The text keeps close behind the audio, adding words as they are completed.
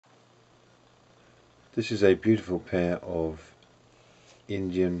This is a beautiful pair of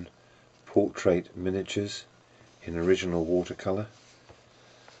Indian portrait miniatures in original watercolour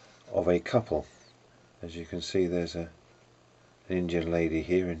of a couple. As you can see, there's an Indian lady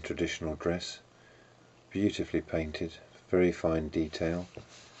here in traditional dress, beautifully painted, very fine detail.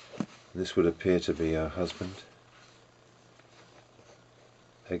 This would appear to be her husband.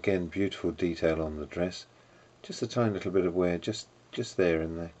 Again, beautiful detail on the dress, just a tiny little bit of wear just there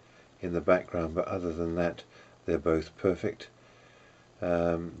in the background, but other than that they're both perfect.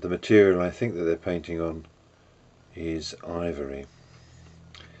 The material I think that they're painting on is ivory.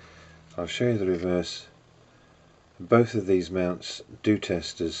 I'll show you the reverse. Both of these mounts do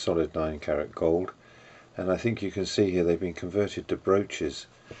test as solid 9-carat gold, and I think you can see here they've been converted to brooches,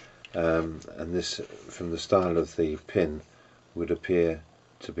 and this, from the style of the pin, would appear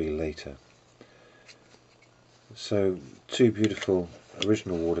to be later. So two beautiful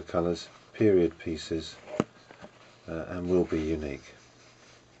original watercolours, period pieces, and will be unique.